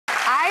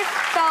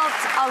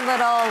a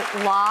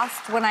little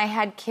lost when I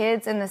had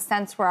kids in the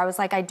sense where I was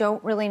like, I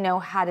don't really know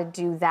how to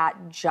do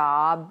that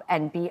job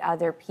and be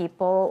other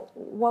people.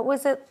 What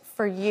was it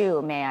for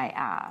you, may I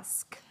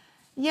ask?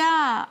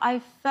 Yeah,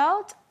 I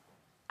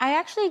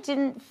actually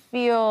didn't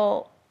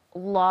feel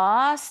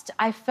lost.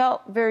 I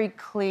felt very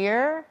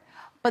clear,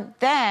 but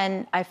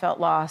then I felt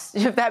lost,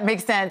 if that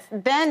makes sense.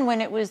 Then when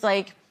it was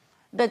like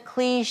the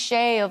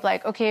cliche of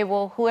like, okay,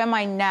 well, who am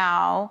I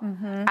now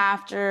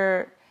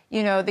after,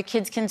 you know, the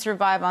kids can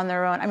survive on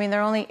their own. I mean,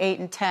 they're only 8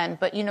 and 10,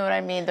 but you know what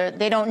I mean?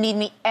 They don't need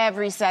me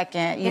every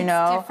second, you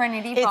know? It's different,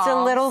 it evolves. It's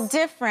a little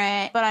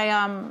different, but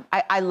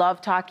I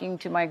love talking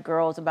to my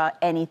girls about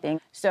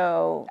anything.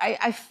 So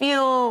I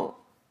feel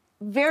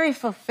very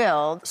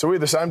fulfilled. So we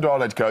had the same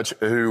dialect coach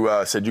who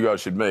said, you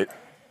guys should meet.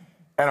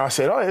 And I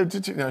said, oh,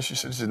 you know, she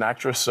said, she's an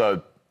actress,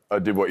 so I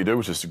did what you do,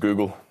 which is to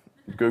Google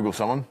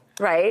someone.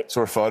 Right.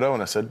 Saw a photo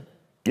and I said,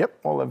 yep,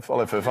 I'll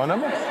have her phone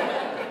number.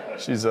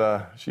 She's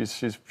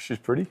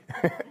pretty.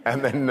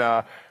 And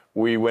then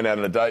we went out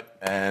on a date,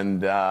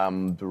 and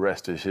the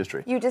rest is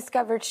history. You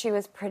discovered she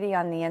was pretty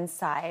on the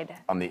inside.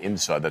 On the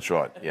inside, that's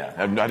right, yeah.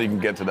 I didn't even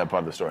get to that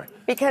part of the story.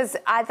 Because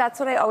that's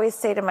what I always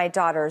say to my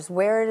daughters.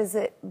 Where is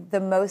it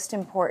the most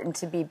important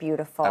to be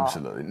beautiful?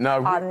 Absolutely.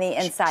 No, on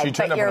the inside. She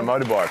turned up on a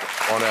motorbike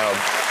on our...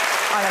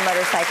 On a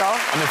motorcycle?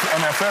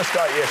 On our first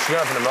date, yeah, she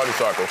turned up on a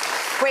motorcycle.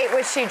 Wait,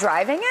 was she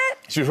driving it?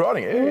 She was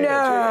riding it, yeah.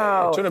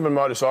 No. She turned up on a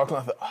motorcycle,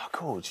 and I thought, oh,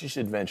 cool, she's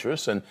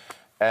adventurous. And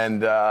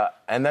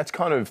that's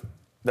kind of...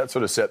 That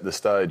sort of set the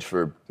stage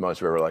for most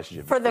of our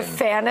relationships. For the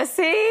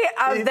fantasy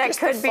of that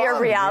could be a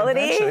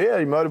reality? Yeah,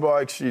 she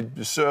motorbikes, she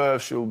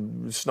surf, she'll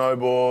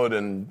snowboard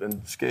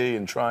and ski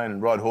and train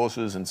and ride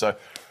horses.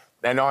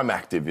 And I'm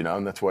active, you know,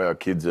 and that's why our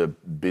kids are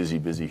busy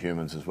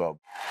humans as well.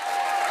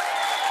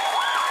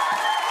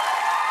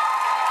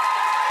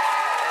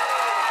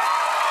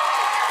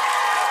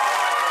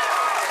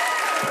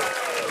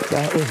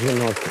 That was the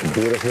most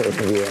beautiful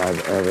interview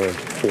I've ever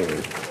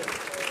seen.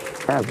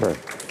 Ever.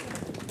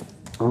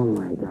 Oh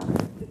my God.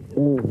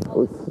 That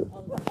was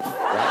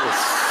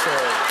so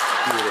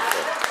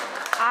beautiful.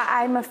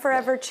 I'm a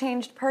forever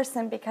changed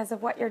person because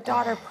of what your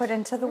daughter put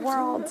into the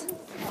world.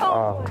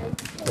 Oh,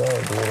 so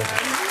beautiful.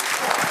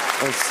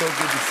 It's so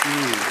good to see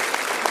you.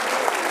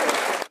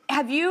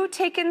 Have you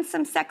taken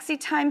some sexy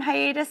time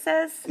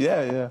hiatuses?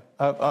 Yeah.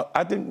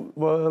 I think,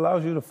 well, it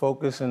allows you to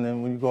focus, and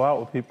then when you go out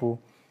with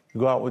people, you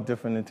go out with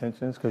different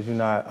intentions because you're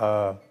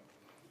not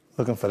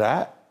looking for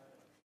that.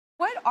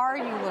 What are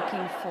you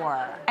looking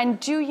for? And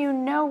do you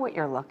know what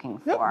you're looking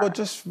for? Yeah, well,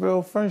 just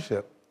real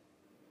friendship.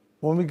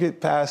 When we get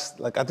past,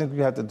 like, I think we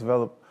have to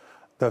develop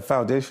the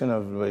foundation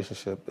of a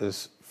relationship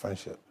is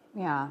friendship.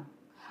 Yeah.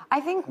 I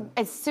think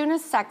as soon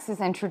as sex is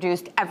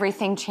introduced,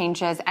 everything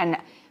changes, and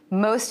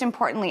most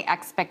importantly,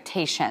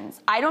 expectations.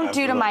 I don't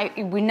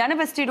Absolutely. none of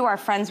us do to our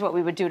friends what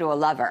we would do to a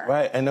lover.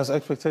 Right, and those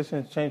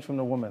expectations change from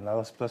the woman. Now,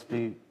 let's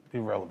be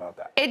real about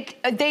that.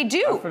 They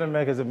do. Not for the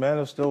man, because the man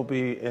will still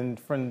be in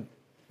friend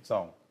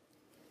zone.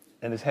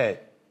 In his head.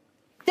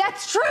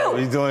 That's true.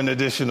 He's doing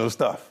additional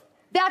stuff.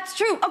 That's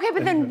true. Okay,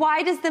 but then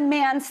why does the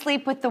man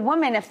sleep with the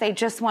woman if they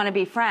just want to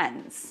be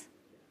friends?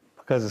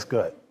 Because it's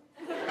good.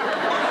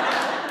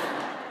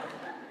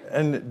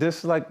 And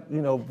this, like,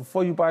 you know,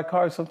 before you buy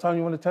cars, sometimes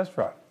you want to test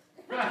drive.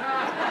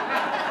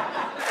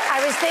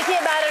 I was thinking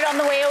about it on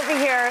the way over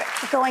here,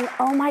 going,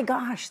 oh my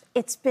gosh,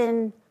 it's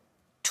been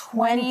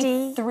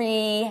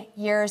 23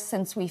 years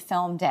since we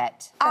filmed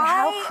it.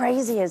 How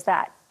crazy is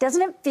that?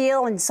 Doesn't it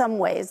feel in some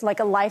ways like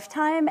a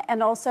lifetime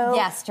and also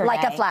Yesterday.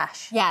 like a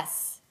flash?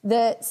 Yes.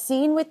 The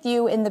scene with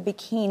you in the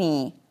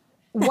bikini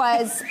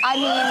was, I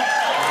mean...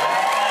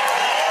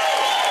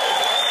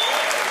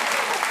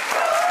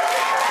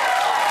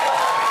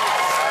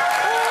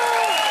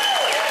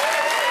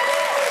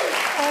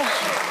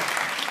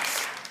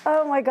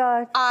 Oh my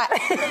God.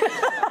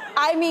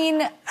 I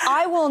mean,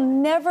 I will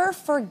never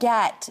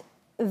forget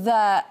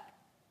the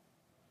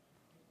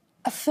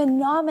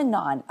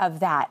phenomenon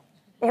of that.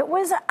 All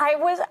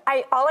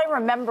I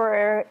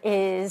remember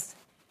is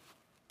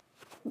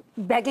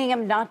begging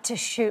him not to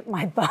shoot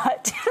my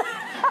butt.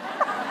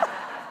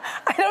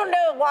 I don't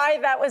know why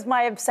that was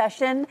my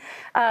obsession.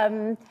 I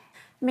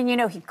mean, you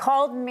know, he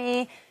called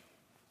me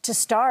to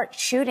start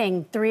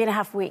shooting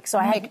 3.5 weeks. So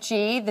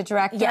McG, the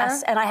director?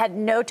 Yes, and I had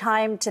no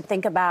time to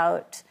think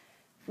about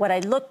what I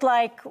looked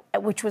like,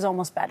 which was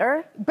almost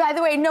better. By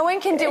the way, no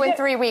one can do in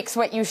 3 weeks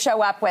what you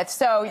show up with,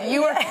 so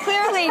you are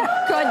clearly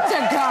good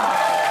to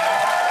go.